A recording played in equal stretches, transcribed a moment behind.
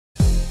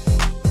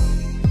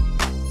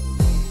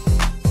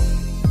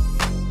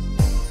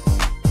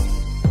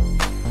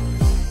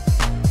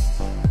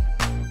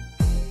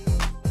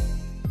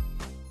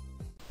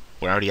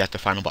we're already at the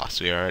final boss.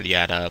 We are already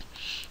at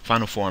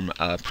final form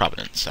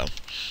Providence. So,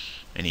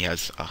 and he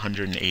has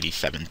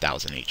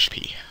 187,000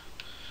 HP.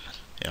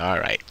 All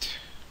right.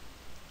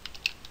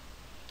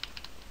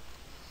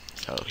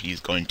 So he's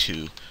going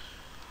to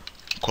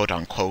quote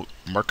unquote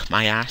murk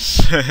my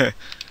ass.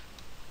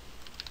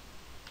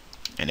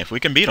 And if we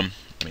can beat him,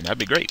 I mean, that'd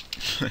be great.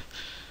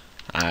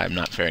 I'm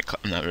not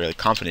really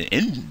confident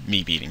in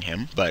me beating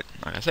him, but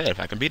like I said, if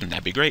I can beat him,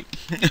 that'd be great.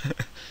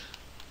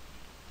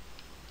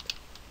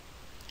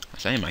 I'm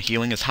saying my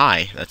healing is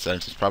high. That's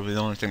probably the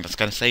only thing that's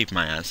gonna save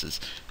my ass, is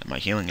that my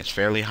healing is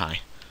fairly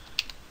high.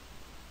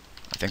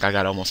 I think I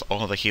got almost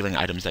all the healing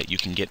items that you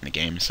can get in the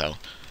game, so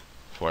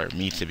for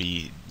me to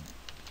be,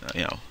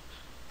 you know,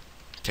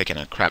 taking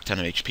a crap ton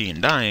of HP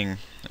and dying,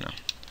 you know,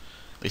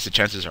 at least the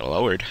chances are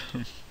lowered.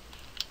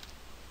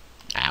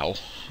 Ow.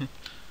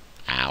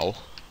 Ow. I'll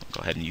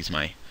go ahead and use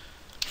my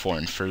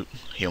foreign fruit,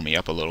 heal me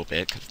up a little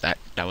bit, because that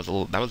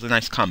was a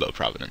nice combo,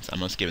 Providence. I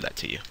must give that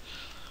to you.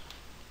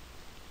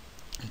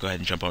 Go ahead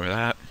and jump over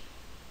that.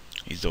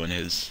 He's doing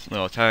his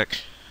little attack.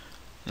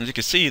 As you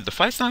can see, the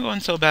fight's not going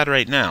so bad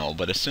right now,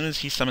 but as soon as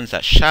he summons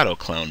that shadow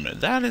clone,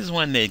 that is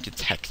when it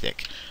gets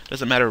hectic.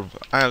 Doesn't matter.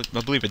 I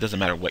believe it doesn't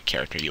matter what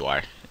character you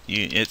are.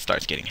 It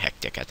starts getting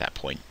hectic at that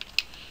point.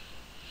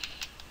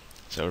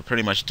 So we're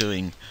pretty much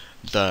doing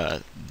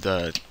the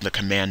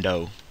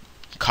commando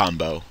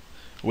combo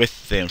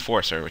with the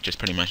enforcer, which is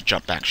pretty much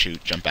jump back,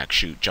 shoot, jump back,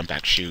 shoot, jump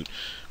back, shoot.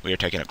 We are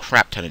taking a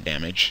crap ton of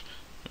damage.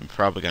 I'm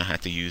probably gonna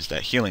have to use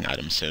that healing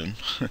item soon.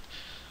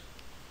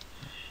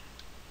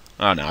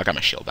 Oh no, I got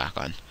my shield back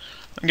on.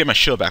 I get my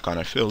shield back on,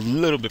 I feel a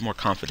little bit more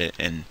confident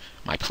in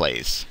my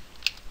plays.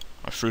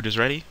 Our fruit is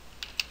ready.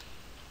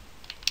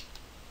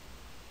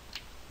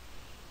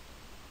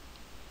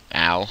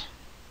 Ow.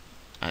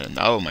 And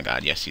oh my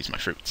god, yes, use my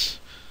fruits.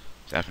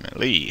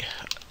 Definitely.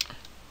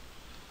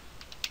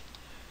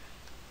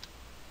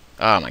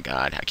 Oh my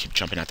god, I keep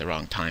jumping at the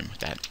wrong time with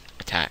that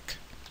attack.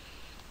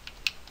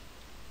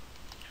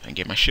 And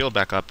get my shield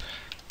back up.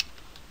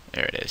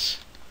 There it is.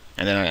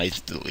 And then I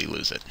instantly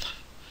lose it.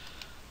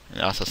 And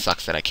it also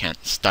sucks that I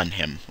can't stun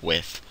him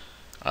with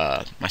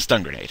my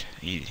stun grenade.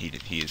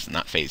 He is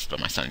not phased by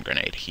my stun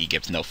grenade. He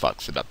gives no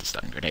fucks about the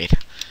stun grenade.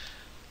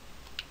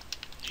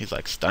 He's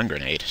like, stun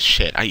grenade?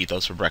 Shit, I eat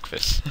those for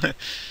breakfast.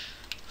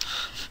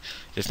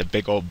 Just a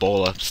big old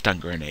bowl of stun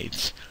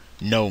grenades.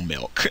 No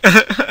milk.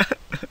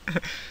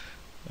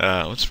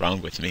 What's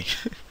wrong with me?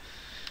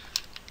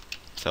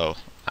 So,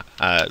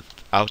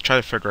 I'll try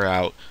to figure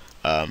out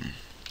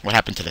what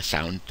happened to the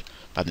sound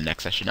by the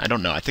next session. I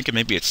don't know. I think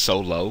maybe it's so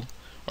low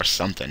or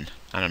something.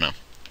 I don't know.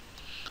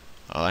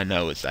 All I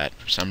know is that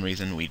for some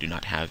reason we do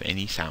not have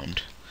any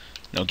sound.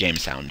 No game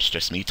sound. It's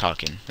just me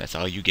talking. That's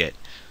all you get.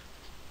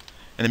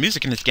 And the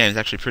music in this game is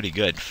actually pretty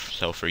good.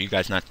 So for you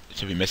guys not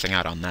to be missing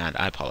out on that,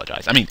 I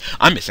apologize. I mean,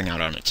 I'm missing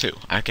out on it too.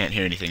 I can't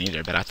hear anything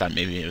either. But I thought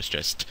maybe it was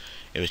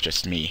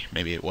just me.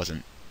 Maybe it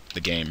wasn't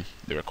the game,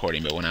 the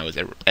recording. But when I was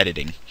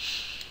editing,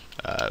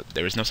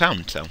 there was no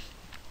sound. So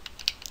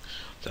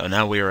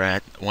now we are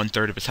at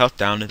 1/3 of his health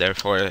down,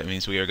 therefore it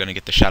means we are going to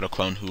get the Shadow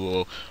Clone, who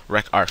will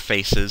wreck our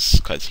faces,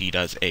 because he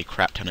does a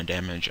crap ton of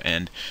damage,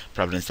 and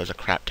Providence does a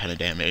crap ton of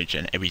damage,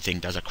 and everything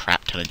does a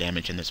crap ton of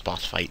damage in this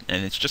boss fight,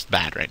 and it's just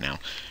bad right now.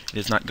 It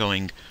is not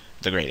going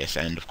the greatest,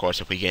 and of course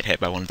if we get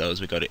hit by one of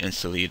those, we go to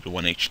instantly to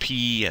 1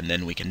 HP, and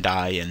then we can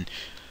die, and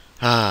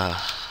like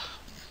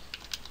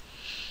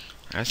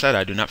I said,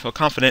 I do not feel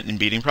confident in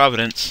beating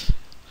Providence.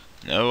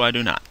 No, I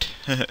do not.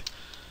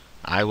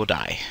 I will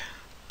die.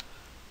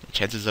 The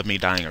chances of me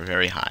dying are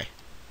very high.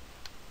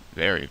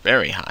 Very,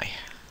 very high.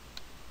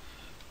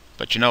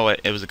 But you know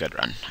what? It was a good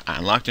run. I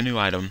unlocked a new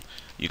item.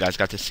 You guys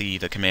got to see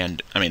the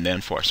the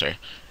enforcer.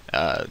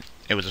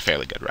 It was a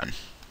fairly good run.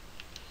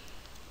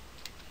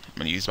 I'm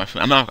gonna use my.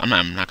 I'm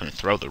not gonna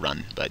throw the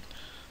run, but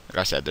like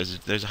I said,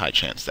 there's a high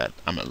chance that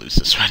I'm gonna lose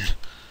this run.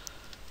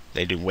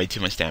 They do way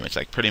too much damage.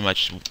 Like pretty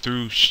much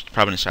through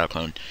Providence Shadow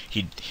Clone,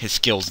 his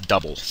skills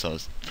double. So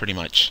it's pretty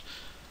much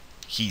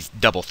he's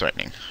double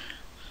threatening.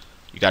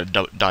 You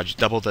gotta dodge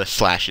double the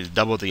slashes,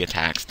 double the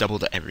attacks, double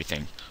the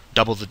everything,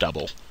 double the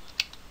double,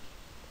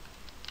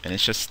 and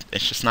it's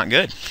just not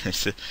good.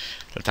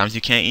 Sometimes you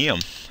can't eat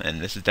them,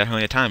 and this is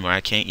definitely a time where I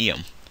can't eat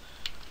them.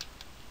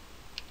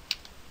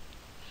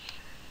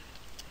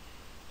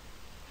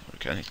 We're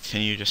gonna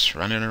continue just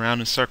running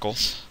around in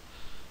circles.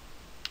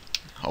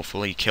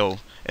 Hopefully kill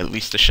at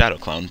least the Shadow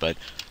Clone, but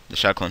the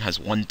Shadow Clone has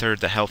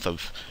 1/3 the health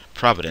of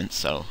Providence,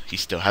 so he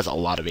still has a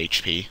lot of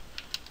HP.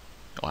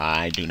 Well,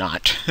 I do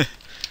not.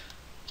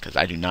 Because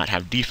I do not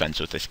have defense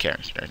with this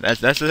character.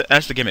 That's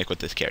the gimmick with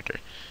this character.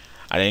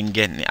 I didn't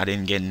get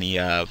any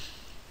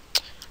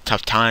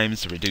tough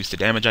times to reduce the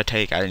damage I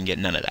take. I didn't get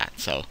none of that.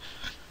 So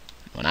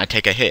when I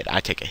take a hit, and I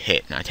take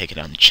it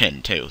on the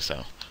chin too.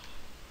 So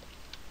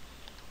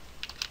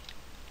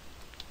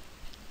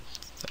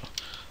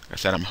like I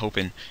said, I'm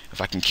hoping if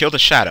I can kill the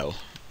Shadow.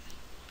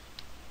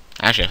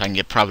 Actually, if I can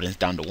get Providence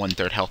down to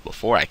 1/3 health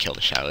before I kill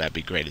the Shadow, that'd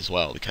be great as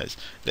well. Because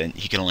then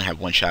he can only have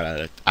one shot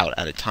out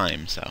at a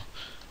time. So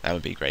that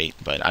would be great,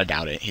 but I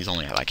doubt it. He's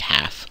only at like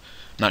half.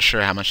 Not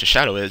sure how much the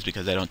shadow is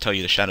because they don't tell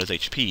you the shadow's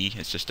HP.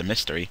 It's just a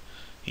mystery.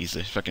 He's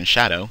a fucking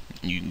shadow.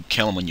 You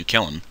kill him when you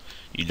kill him.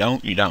 You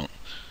don't, you don't.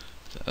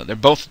 So they're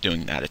both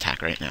doing that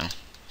attack right now.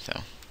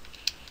 So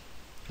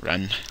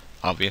run,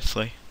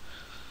 obviously.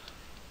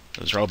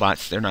 Those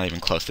robots, they're not even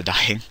close to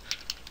dying.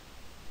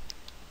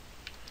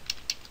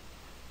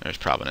 There's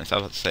Providence. I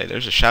was about to say,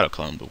 there's a shadow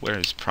clone, but where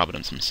is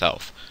Providence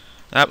himself?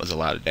 That was a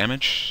lot of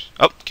damage.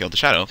 Oh, killed the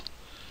shadow.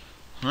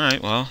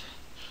 Alright, well,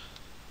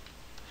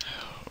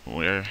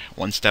 we're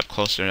one step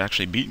closer to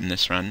actually beating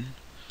this run.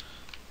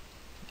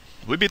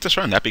 If we beat this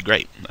run, that'd be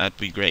great. That'd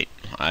be great.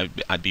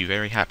 I'd be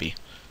very happy.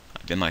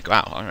 I've been like,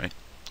 wow, alright,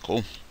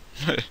 cool.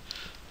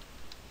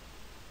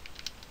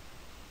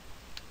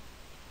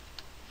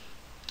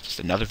 Just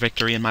another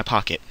victory in my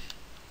pocket.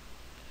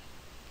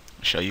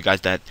 Show you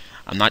guys that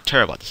I'm not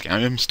terrible at this game.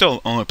 I'm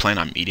still only playing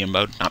on medium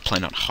mode, not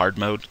playing on hard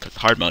mode, because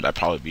hard mode I'd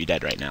probably be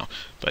dead right now.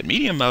 But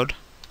medium mode,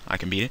 I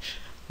can beat it.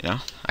 You know,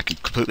 I can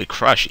completely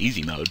crush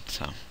easy mode.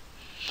 So,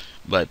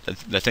 but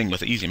the thing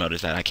with easy mode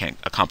is that I can't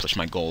accomplish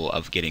my goal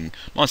of getting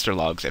monster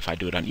logs if I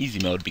do it on easy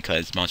mode,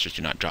 because monsters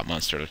do not drop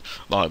monster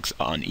logs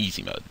on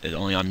easy mode. It's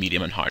only on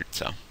medium and hard.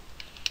 So,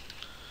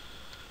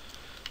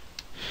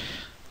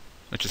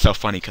 which is so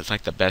funny because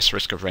like the best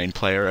Risk of Rain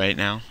player right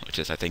now, which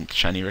is I think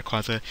Shiny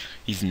Rayquaza,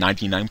 he's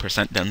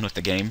 99% done with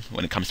the game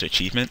when it comes to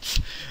achievements,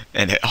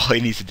 and all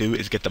he needs to do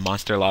is get the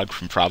monster log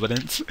from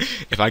Providence.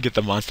 If I get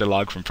the monster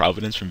log from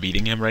Providence from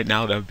beating him right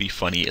now, that would be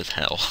funny as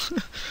hell.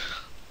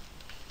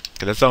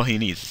 Because that's all he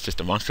needs, is just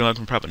a monster log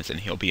from Providence, and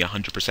he'll be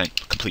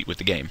 100% complete with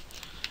the game.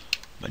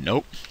 But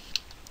nope,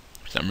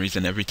 for some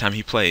reason every time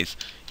he plays,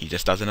 he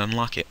just doesn't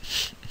unlock it.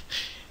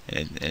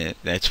 and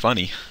that's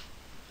funny.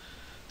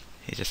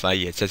 He's just like,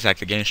 it's just like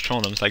the game's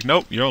trolling him. It's like,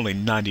 nope, you're only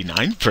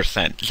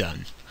 99%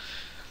 done.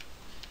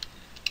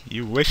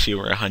 You wish you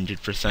were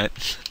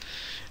 100%.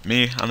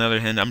 Me, on the other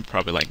hand, I'm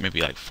probably like,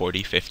 maybe like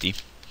 40, 50.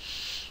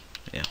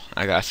 Yeah,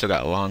 I still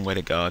got a long way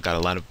to go. I got a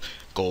lot of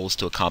goals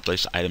to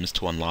accomplish, items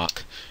to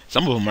unlock.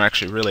 Some of them are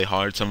actually really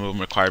hard. Some of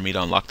them require me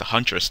to unlock the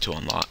Huntress to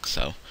unlock.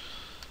 So,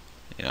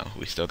 you know,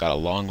 we still got a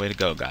long way to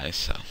go, guys.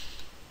 So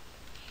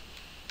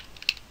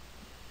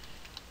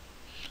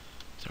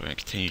we're going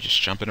to continue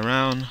just jumping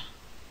around.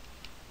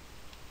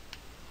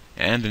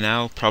 And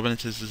now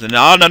Providence is in.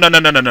 Oh,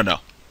 no.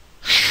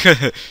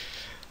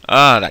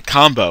 Ah, that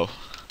combo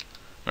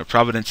where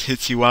Providence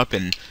hits you up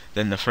and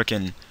then the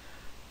frickin'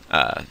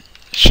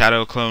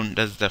 Shadow Clone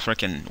does the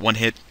frickin'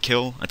 one-hit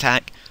kill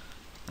attack.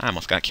 I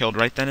almost got killed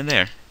right then and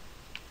there.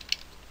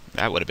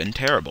 That would have been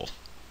terrible.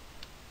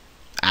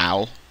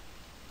 Ow.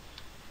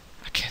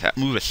 Okay, that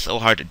move is so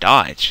hard to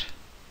dodge.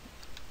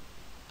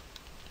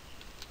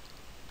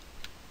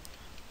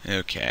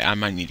 Okay, I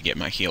might need to get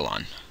my heal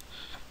on.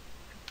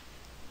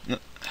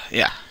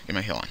 Yeah, get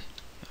my heal on.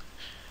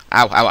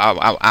 Ow, ow, ow,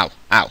 ow, ow,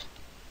 ow.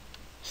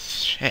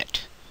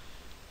 Shit.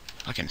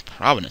 Fucking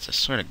Providence, I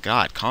swear to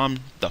God, calm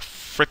the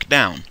frick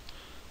down.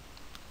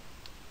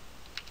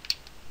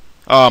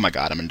 Oh my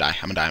God, I'm gonna die.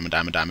 I'm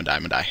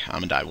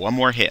gonna die. One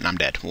more hit and I'm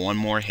dead. One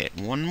more hit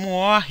and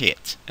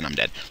I'm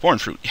dead. Foreign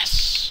fruit,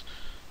 yes.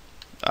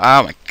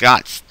 Oh my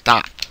God,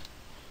 stop.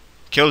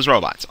 Kill those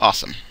robots,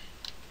 awesome.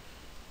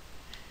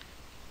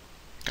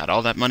 Got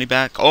all that money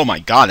back. Oh my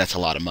God, that's a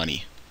lot of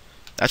money.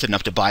 That's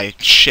enough to buy,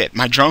 shit,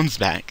 my drones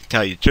back, to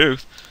tell you the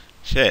truth.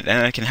 Shit,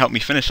 and it can help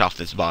me finish off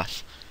this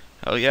boss.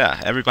 Oh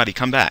yeah, everybody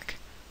come back.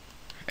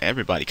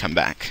 Everybody come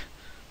back.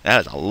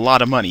 That is a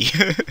lot of money.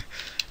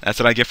 That's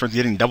what I get for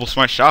getting double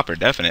smart shopper,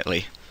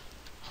 definitely.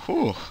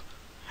 Whew.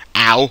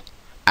 Ow.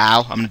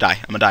 Ow. I'm gonna die.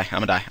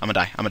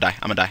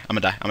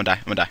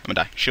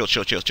 Shield.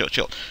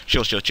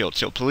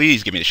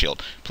 Please give me the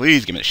shield.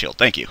 Please give me the shield.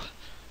 Thank you.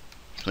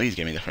 Please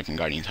give me the freaking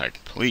Guardian's Heart.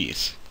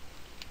 Please.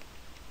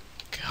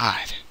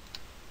 God.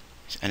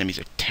 These enemies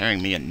are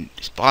tearing me, and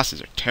these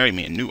bosses are tearing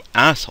me a new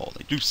asshole.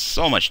 They do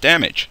so much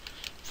damage.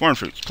 Foreign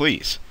fruits,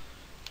 please.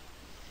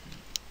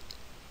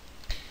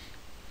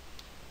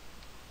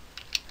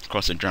 Of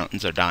course, the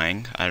drones are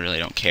dying. I really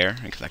don't care,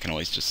 because I can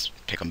always just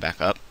pick them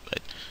back up. But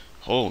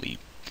holy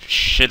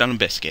shit on a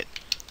biscuit.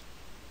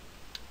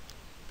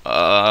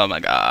 Oh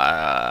my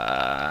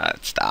God.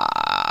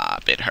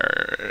 Stop. It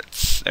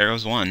hurts. There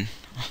goes one.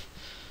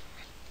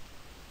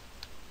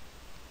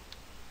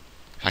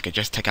 If I could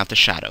just take out the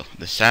shadow.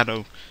 The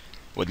shadow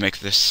would make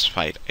this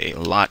fight a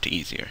lot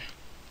easier.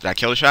 Did I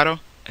kill the shadow?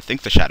 I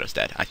think the shadow's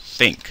dead. I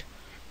think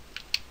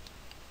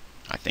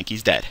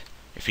he's dead.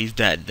 If he's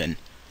dead, then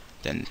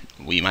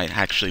we might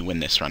actually win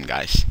this run,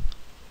 guys.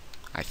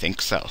 I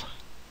think so.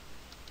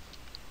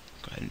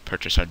 Go ahead and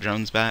purchase our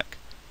drones back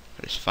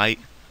for this fight.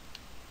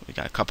 We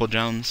got a couple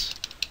drones.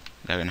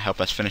 They're going to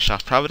help us finish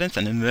off Providence,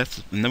 and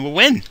then we'll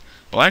win.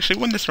 We'll actually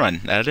win this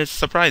run. That is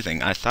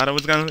surprising. I thought I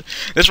was going to...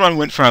 This run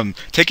went from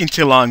taking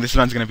too long, this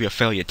run's going to be a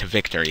failure, to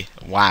victory.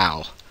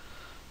 Wow.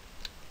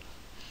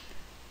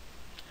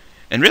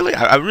 And really,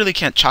 I really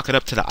can't chalk it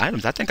up to the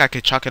items. I think I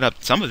could chalk it up,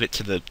 some of it,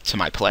 to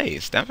my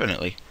plays,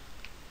 definitely.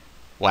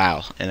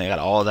 Wow. And I got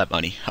all that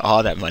money.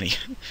 All that money.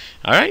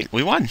 Alright,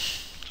 we won.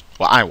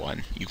 Well, I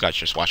won. You guys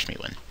just watched me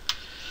win.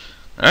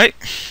 Alright,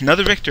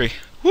 another victory.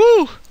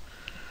 Woo!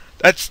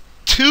 That's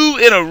 2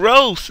 in a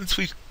row since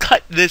we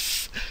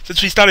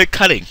started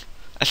cutting.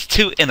 That's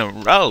 2 in a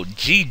row.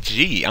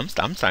 GG. I'm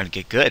starting to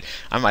get good.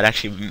 I might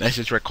actually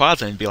message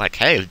Rayquaza and be like,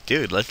 hey,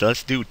 dude,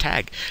 let's do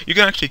tag. You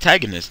can actually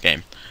tag in this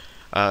game.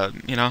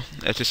 You know,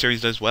 if the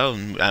series does well,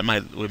 and that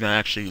might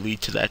actually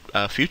lead to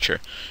that future.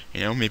 You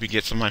know, maybe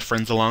get some of my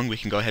friends along. We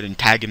can go ahead and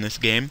tag in this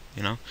game.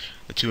 You know,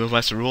 the 2 of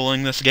us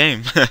ruling this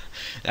game.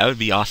 That would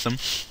be awesome.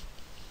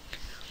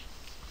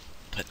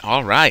 But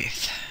all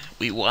right,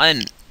 we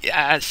won.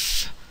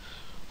 Yes.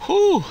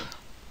 Whew.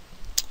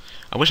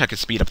 I wish I could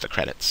speed up the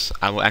credits.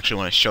 I will actually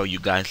want to show you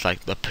guys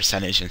like the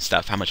percentage and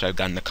stuff, how much I've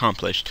gotten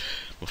accomplished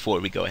before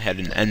we go ahead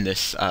and end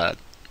this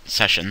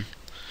session.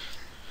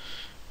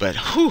 But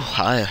whew,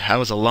 that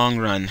was a long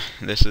run.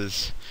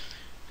 This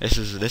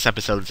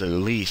episode is at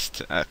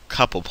least a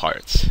couple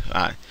parts.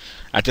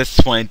 At this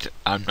point,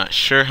 I'm not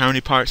sure how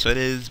many parts it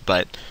is,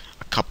 but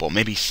a couple,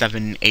 maybe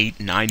 7, 8,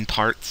 9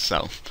 parts.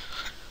 So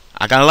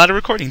I got a lot of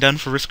recording done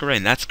for Risk of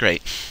Rain. That's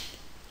great.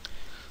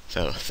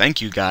 So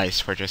thank you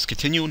guys for just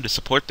continuing to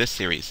support this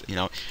series. You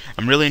know,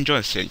 I'm really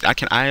enjoying it.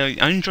 I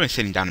enjoy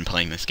sitting down and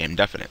playing this game,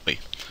 definitely.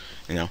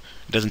 You know,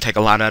 it doesn't take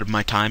a lot out of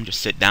my time.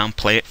 Just sit down,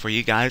 play it for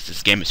you guys.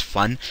 This game is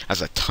fun.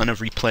 Has a ton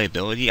of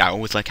replayability. I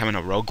always like having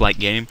a roguelike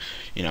game.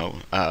 You know,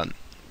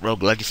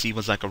 Rogue Legacy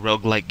was like a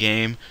roguelike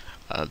game.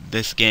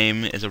 This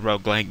game is a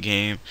roguelike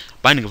game.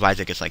 Binding of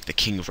Isaac is like the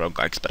king of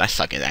roguelikes, but I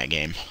suck at that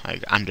game.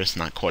 I'm just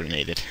not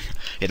coordinated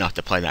enough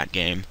to play that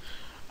game.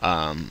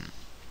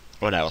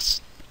 What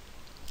else?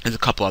 There's a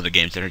couple other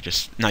games that are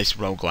just nice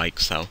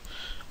roguelikes, so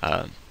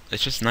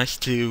it's just nice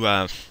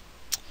to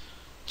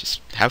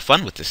just have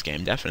fun with this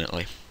game,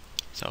 definitely.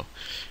 So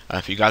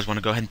if you guys want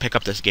to go ahead and pick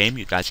up this game,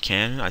 you guys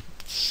can.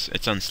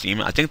 It's on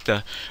Steam. I think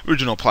the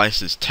original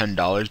price is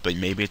 $10, but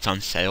maybe it's on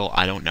sale.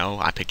 I don't know.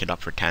 I picked it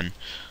up for 10.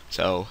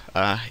 So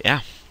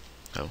yeah.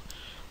 So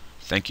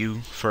thank you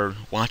for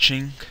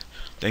watching.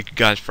 Thank you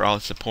guys for all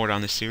the support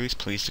on this series.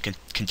 Please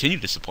continue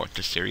to support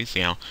this series.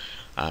 You know,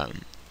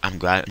 I'm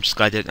just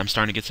glad that I'm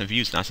starting to get some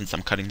views now since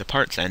I'm cutting the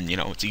parts, and you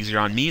know, it's easier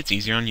on me, it's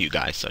easier on you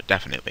guys, so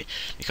definitely.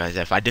 Because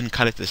if I didn't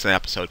cut it, this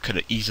episode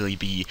could easily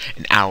be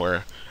an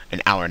hour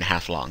and a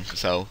half long.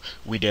 So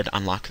we did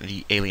unlock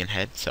the alien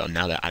head, so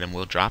now that item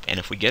will drop, and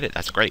if we get it,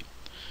 that's great.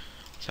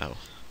 So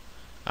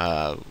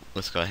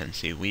let's go ahead and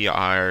see. We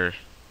are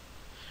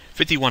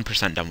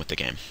 51% done with the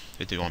game.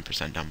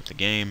 51% done with the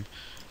game.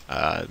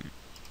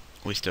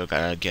 We still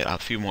gotta get a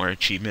few more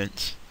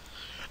achievements.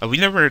 We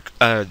never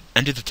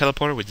ended the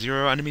teleporter with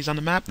 0 enemies on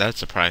the map. That's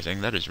surprising.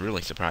 That is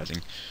really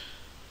surprising.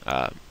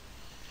 I'm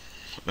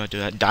gonna do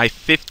that. Die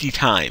 50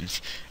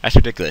 times. That's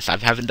ridiculous. I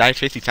haven't died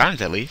 50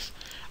 times at least.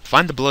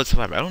 Find the blood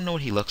survivor. I don't know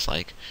what he looks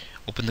like.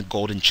 Open the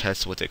golden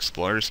chest with the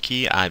explorer's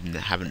key. I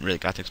haven't really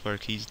got the explorer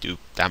keys. Do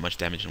that much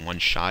damage in one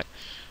shot.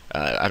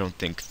 I don't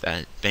think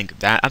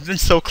that. I've been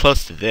so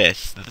close to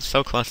this.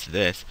 So close to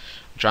this.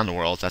 Drown the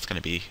worlds. That's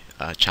gonna be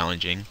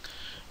challenging.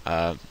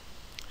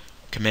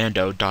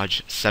 Commando,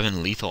 dodge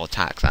 7 lethal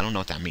attacks. I don't know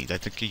what that means. I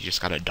think you just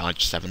gotta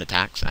dodge 7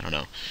 attacks. I don't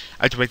know.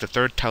 I have to break the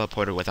 3rd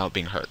teleporter without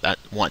being hurt.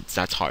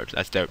 That's hard.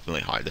 That's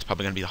definitely hard. That's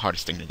probably gonna be the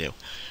hardest thing to do.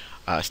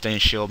 Stay in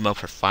shield mode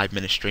for 5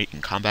 minutes straight in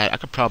combat. I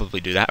could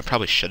probably do that. I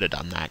probably should have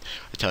done that,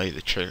 to tell you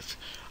the truth.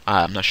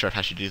 I'm not sure if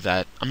I should do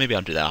that. Or maybe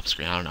I'll do that off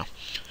screen. I don't know.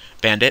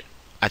 Bandit.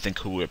 I think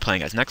who we're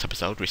playing as next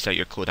episode. Reset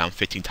your cooldown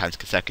 15 times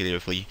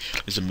consecutively.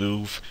 There's a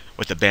move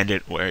with the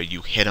bandit where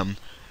you hit him.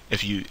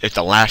 If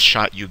the last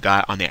shot you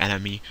got on the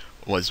enemy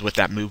was with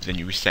that move, then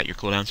you reset your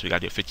cooldown, so we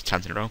gotta do it 50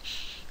 times in a row.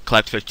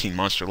 Collect 15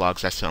 monster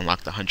logs, that's to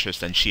unlock the Huntress,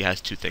 then she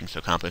has 2 things to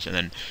accomplish, and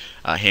then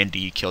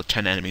Handy, kill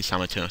 10 enemies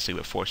simultaneously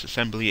with force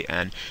assembly,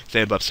 and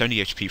stay above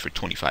 70 HP for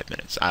 25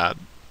 minutes.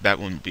 That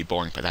one would be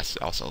boring, but that's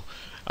also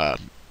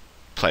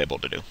playable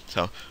to do.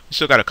 So, we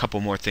still got a couple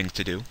more things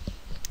to do.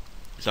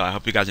 So I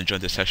hope you guys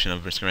enjoyed this session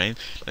of Risk of Rain.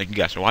 Thank you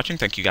guys for watching,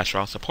 thank you guys for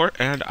all the support,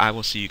 and I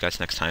will see you guys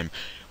next time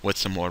with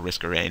some more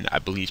Risk of Rain, I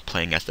believe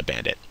playing as the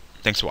bandit.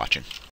 Thanks for watching.